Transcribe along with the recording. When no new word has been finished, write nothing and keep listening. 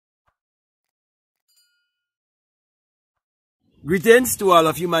Greetings to all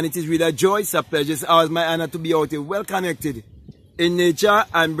of humanity's reader joy. It's a pleasure. It's always my honor to be out here well connected in nature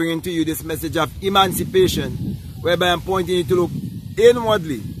and bringing to you this message of emancipation, whereby I'm pointing you to look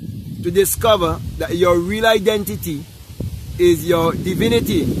inwardly to discover that your real identity is your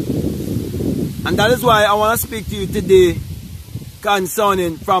divinity. And that is why I want to speak to you today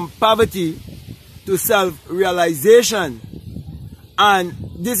concerning from poverty to self-realization. And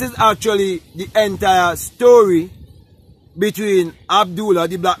this is actually the entire story between Abdullah,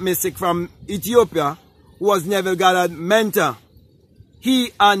 the black mystic from Ethiopia, who was Neville Goddard's mentor.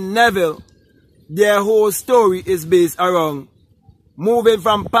 He and Nevill, their whole story is based around moving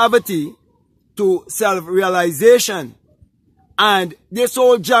from poverty to self-realization. And this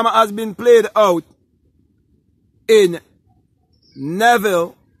whole drama has been played out in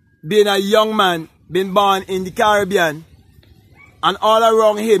Nevill being a young man, being born in the Caribbean. And all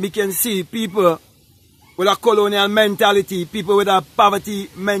around him, you can see people with a colonial mentality, people with a poverty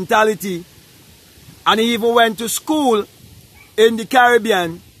mentality. And he even went to school in the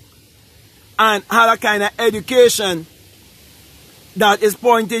Caribbean and had a kind of education that is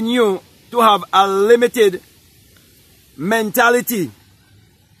pointing you to have a limited mentality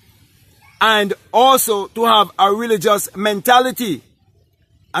and also to have a religious mentality.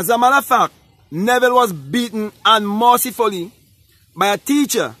 As a matter of fact, Nevill was beaten unmercifully by a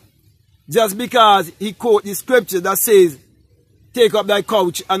teacher just because he quoted the scripture that says, take up thy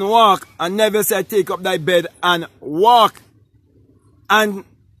couch and walk. And Nevill said, take up thy bed and walk. And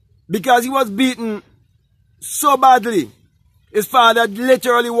because he was beaten so badly, his father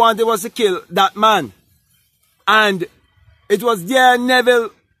literally wanted was to kill that man. And it was there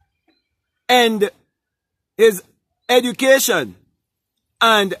Nevill ended his education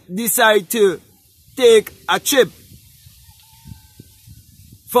and decided to take a trip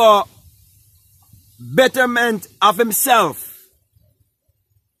for betterment of himself.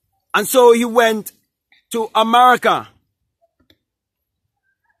 And so he went to America.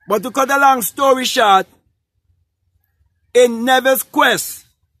 But to cut a long story short, in Neville's quest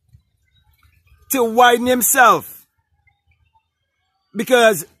to widen himself,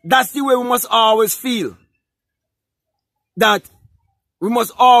 because that's the way we must always feel, that we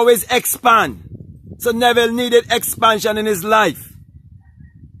must always expand. So Neville needed expansion in his life.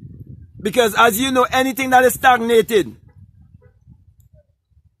 Because as you know, anything that is stagnated,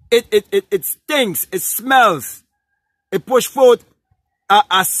 it stinks, it smells, it pushes forth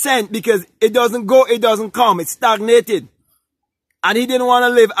a scent because it doesn't go, it doesn't come, it's stagnated. And he didn't want to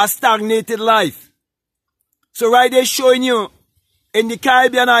live a stagnated life. So right there showing you in the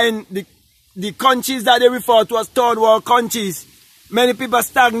Caribbean or in the countries that they refer to as third world countries, many people are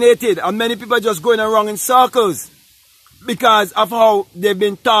stagnated and many people are just going around in circles because of how they've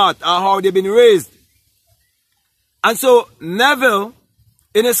been taught or how they've been raised. And so Nevill,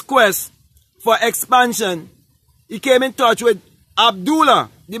 in his quest for expansion, he came in touch with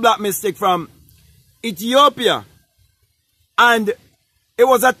Abdullah, the black mystic from Ethiopia. And it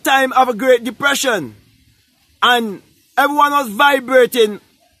was a time of a Great Depression. And everyone was vibrating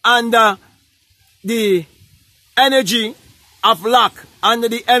under the energy of lack, under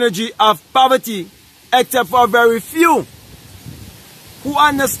the energy of poverty, except for very few who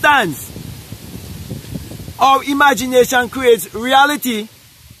understands how imagination creates reality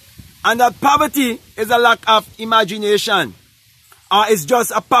and that poverty is a lack of imagination, or it's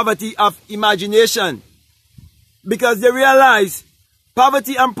just a poverty of imagination. Because they realize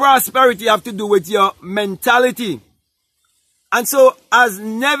poverty and prosperity have to do with your mentality. And so as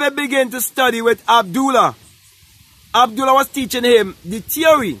Neville began to study with Abdullah, Abdullah was teaching him the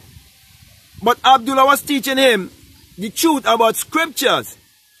theory, but Abdullah was teaching him the truth about scriptures.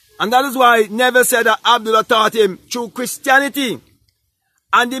 And that is why Neville said that Abdullah taught him through Christianity.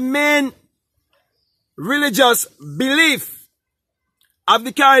 And the main religious belief of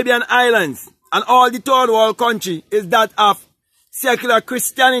the Caribbean islands and all the third world country is that of secular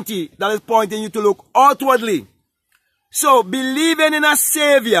Christianity that is pointing you to look outwardly. So believing in a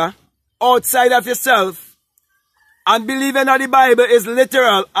savior outside of yourself and believing that the Bible is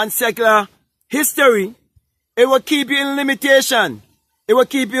literal and secular history, it will keep you in limitation. It will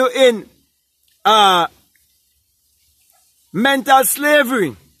keep you in mental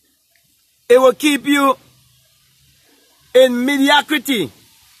slavery. It will keep you in mediocrity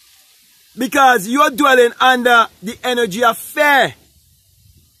because you're dwelling under the energy of fear.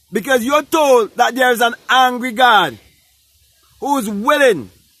 Because you're told that there is an angry God who is willing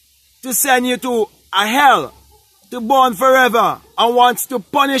to send you to a hell to burn forever and wants to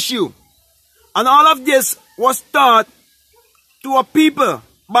punish you. And all of this was taught to a people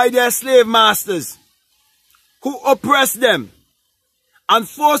by their slave masters who oppressed them and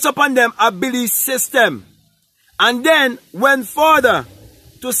force upon them a belief system. And then went further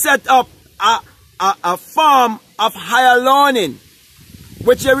to set up a form of higher learning,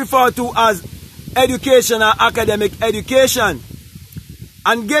 which they refer to as education or academic education,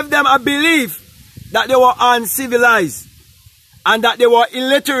 and gave them a belief that they were uncivilized and that they were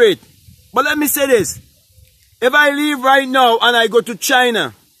illiterate. But let me say this. If I leave right now and I go to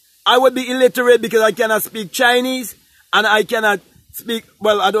China, I would be illiterate because I cannot speak Chinese and I cannot speak,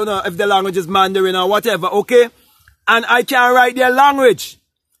 well, I don't know if the language is Mandarin or whatever, okay? And I can't write their language.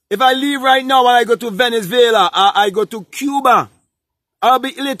 If I leave right now and I go to Venezuela or I go to Cuba, I'll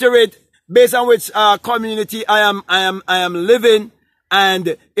be illiterate based on which community I am living,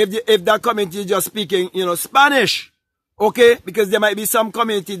 and if that community is just speaking, you know, Spanish, okay, because there might be some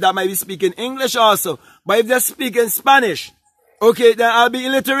community that might be speaking English also, but if they're speaking Spanish, okay, then I'll be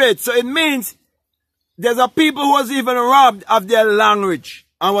illiterate. So it means there's a people who was even robbed of their language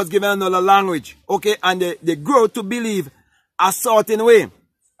and was given another language, okay, and they grow to believe a certain way.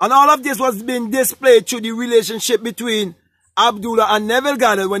 And all of this was being displayed through the relationship between Abdullah and Neville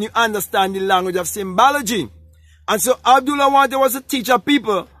Goddard when you understand the language of symbology. And so Abdullah wanted was to teach our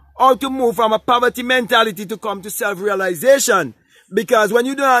people how to move from a poverty mentality to come to self-realization. Because when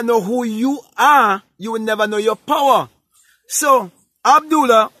you do not know who you are, you will never know your power. So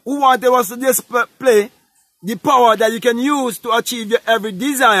Abdullah, who wanted was to display the power that you can use to achieve your every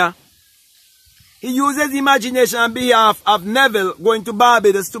desire, he uses imagination on behalf of Neville going to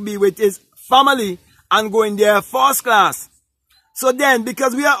Barbados to be with his family and going there first class. So then,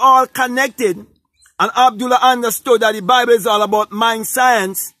 because we are all connected, and Abdullah understood that the Bible is all about mind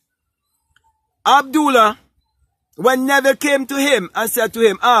science, Abdullah, when Neville came to him and said to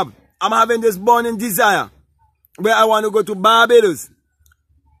him, I'm having this burning desire where I want to go to Barbados.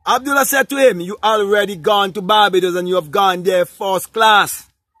 Abdullah said to him, you already gone to Barbados and you have gone there first class.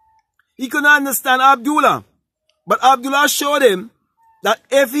 He couldn't understand Abdullah. But Abdullah showed him that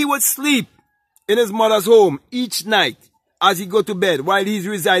if he would sleep in his mother's home each night as he go to bed while he's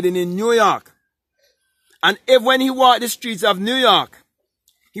residing in New York, and if when he walked the streets of New York,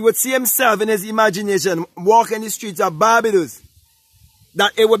 he would see himself in his imagination walking the streets of Barbados,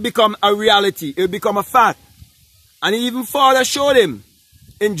 that it would become a reality, it would become a fact. And he even further showed him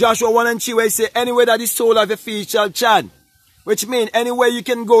in Joshua 1 and 3 where he said, anywhere that the sole of your feet shall tread, which means anywhere you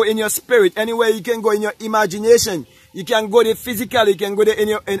can go in your spirit, anywhere you can go in your imagination, you can go there physically, you can go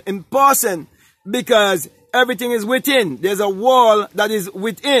there in person, because everything is within. There's a wall that is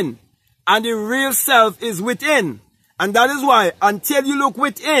within, and the real self is within. And that is why, until you look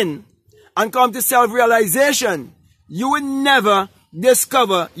within and come to self-realization, you will never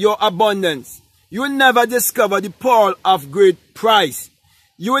discover your abundance. You will never discover the pearl of great price.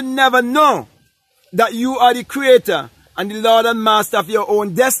 You will never know that you are the creator and the Lord and Master of your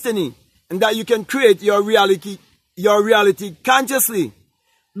own destiny, and that you can create your reality consciously.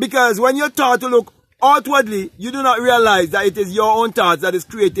 Because when you're taught to look outwardly, you do not realize that it is your own thoughts that is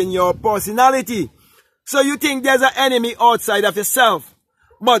creating your personality. So you think there's an enemy outside of yourself.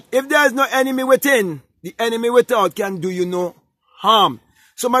 But if there is no enemy within, the enemy without can do you no harm.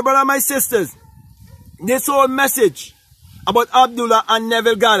 So my brother and my sisters, this whole message about Abdullah and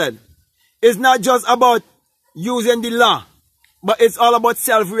Neville Goddard is not just about using the law, but it's all about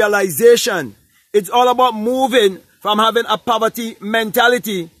self-realization. It's all about moving from having a poverty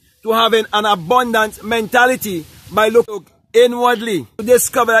mentality to having an abundance mentality by looking inwardly to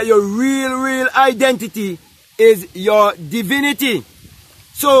discover that your real identity is your divinity.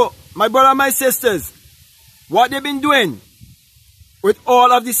 So, my brother and my sisters, what they've been doing with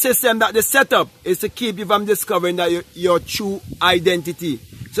all of the system that they set up is to keep you from discovering that your true identity.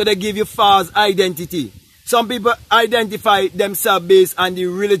 So they give you false identity. Some people identify themselves based on the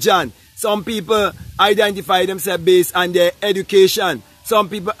religion. Some people identify themselves based on their education. Some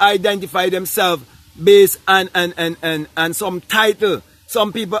people identify themselves based on some title.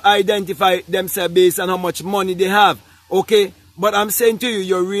 Some people identify themselves based on how much money they have. Okay? But I'm saying to you,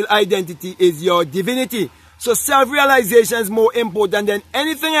 your real identity is your divinity. So self-realization is more important than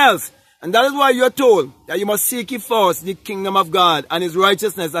anything else. And that is why you're told that you must seek ye first the kingdom of God and his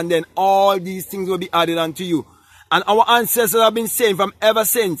righteousness, and then all these things will be added unto you. And our ancestors have been saying from ever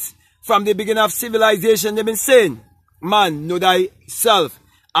since, from the beginning of civilization, they've been saying, man, know thyself.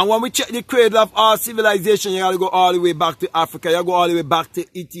 And when we check the cradle of our civilization, you gotta go all the way back to Africa. You gotta go all the way back to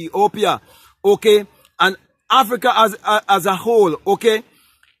Ethiopia. Okay? And Africa as a whole. Okay?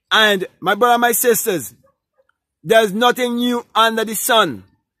 And my brother and my sisters, there's nothing new under the sun.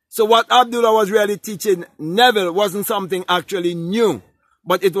 So what Abdullah was really teaching Neville wasn't something actually new,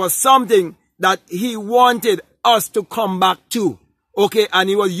 but it was something that he wanted us to come back to. Okay, and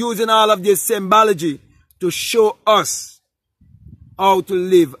he was using all of this symbology to show us how to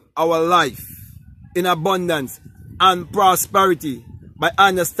live our life in abundance and prosperity by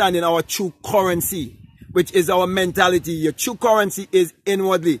understanding our true currency, which is our mentality. Your true currency is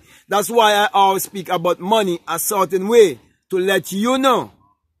inwardly. That's why I always speak about money a certain way, to let you know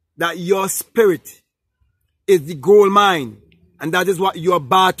that your spirit is the gold mine, and that is what you're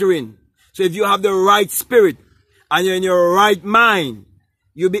bartering. So if you have the right spirit and you're in your right mind,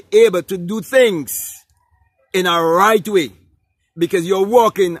 you'll be able to do things in a right way, because you're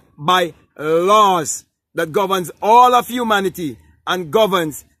walking by laws that governs all of humanity and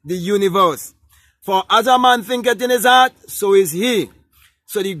governs the universe. For as a man thinketh in his heart, so is he.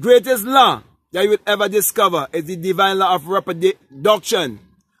 So the greatest law that you will ever discover is the divine law of reproduction,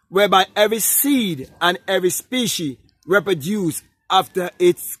 whereby every seed and every species reproduce after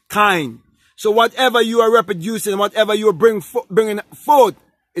its kind. So whatever you are reproducing, whatever you are bringing forth,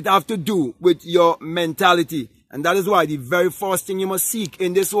 it have to do with your mentality. And that is why the very first thing you must seek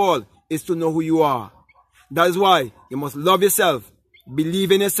in this world is to know who you are. That is why you must love yourself,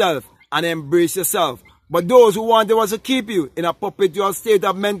 believe in yourself, and embrace yourself. But those who want to keep you in a perpetual state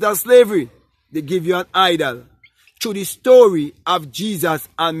of mental slavery, they give you an idol. Through the story of Jesus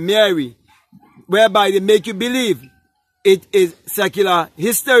and Mary, whereby they make you believe it is secular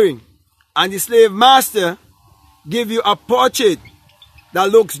history. And the slave master give you a portrait that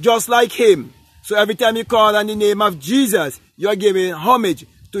looks just like him. So every time you call on the name of Jesus, you are giving homage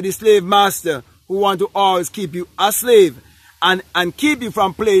to the slave master who want to always keep you a slave and keep you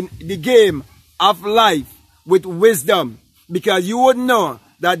from playing the game of life with wisdom, because you would know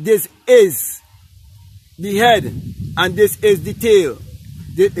that this is the head and this is the tail.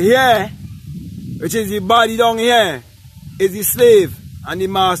 The hair, which is the body down here, is the slave, and the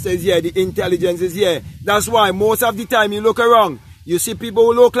master is here, the intelligence is here. That's why most of the time you look around, you see people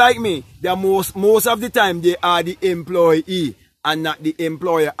who look like me, they are most of the time they are the employee and not the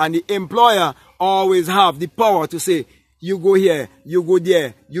employer. And the employer always have the power to say, you go here, you go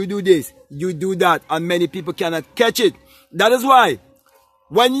there, you do this, you do that, and many people cannot catch it. That is why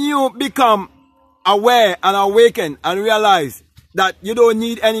when you become aware and awaken and realize that you don't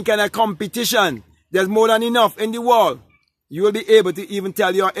need any kind of competition, there's more than enough in the world, you will be able to even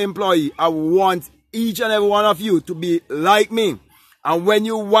tell your employee, I want each and every one of you to be like me. And when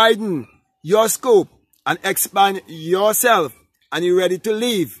you widen your scope and expand yourself and you're ready to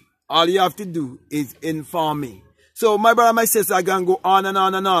leave, all you have to do is inform me. So my brother and my sister, I can go on and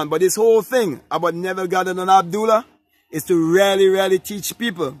on and on. But this whole thing about Neville Goddard and Abdullah is to really teach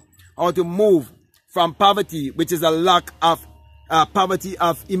people how to move from poverty, which is a lack of poverty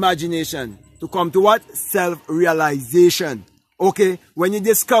of imagination, to come to what? Self-realization. Okay? When you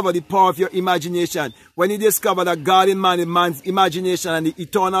discover the power of your imagination, when you discover that God in man is man's imagination and the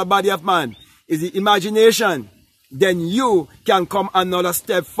eternal body of man is the imagination, then you can come another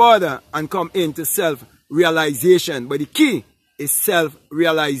step further and come into self-realization. But the key is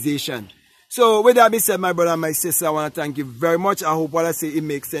self-realization. So with that being said, my brother and my sister, I want to thank you very much. I hope what I say, it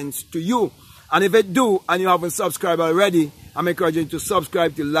makes sense to you. And if it do, and you haven't subscribed already, I'm encouraging you to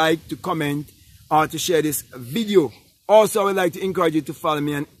subscribe, to like, to comment, or to share this video. Also, I would like to encourage you to follow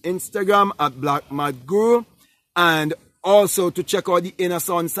me on Instagram at BlackMadGuru, and also to check out the Inner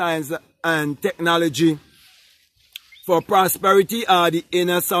Sun Science and Technology for Prosperity, the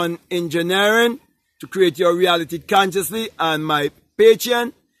Inner Sun Engineering to create your reality consciously, and my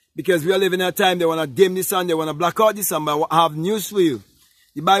Patreon, because we are living in a time they want to dim the sun, they want to block out the sun, but I have news for you.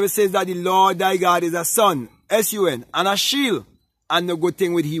 The Bible says that the Lord thy God is a sun, S-U-N, and a shield, and no good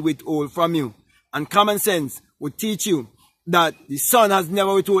thing will he withhold from you. And common sense will teach you that the sun has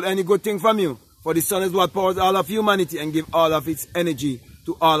never withhold any good thing from you, for the sun is what powers all of humanity and give all of its energy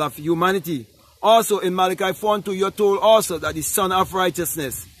to all of humanity. Also in Malachi 4:2, you're told also that the Son of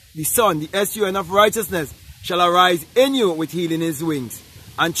Righteousness, the Son, the S-U-N of righteousness, shall arise in you with healing his wings.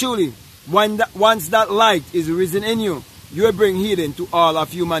 And truly, once that light is risen in you, you will bring healing to all of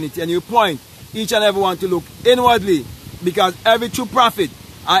humanity, and you point each and every one to look inwardly, because every true prophet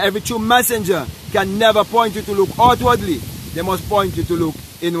and every true messenger can never point you to look outwardly. They must point you to look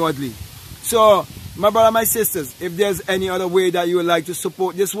inwardly. So, my brother and my sisters, if there's any other way that you would like to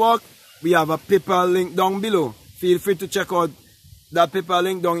support this work, we have a PayPal link down below. Feel free to check out that PayPal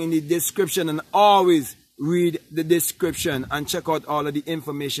link down in the description, and always read the description and check out all of the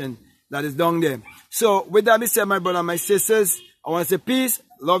information that is down there. So, with that being said, my brother and my sisters, I want to say peace,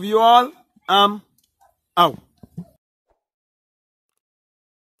 love you all, out.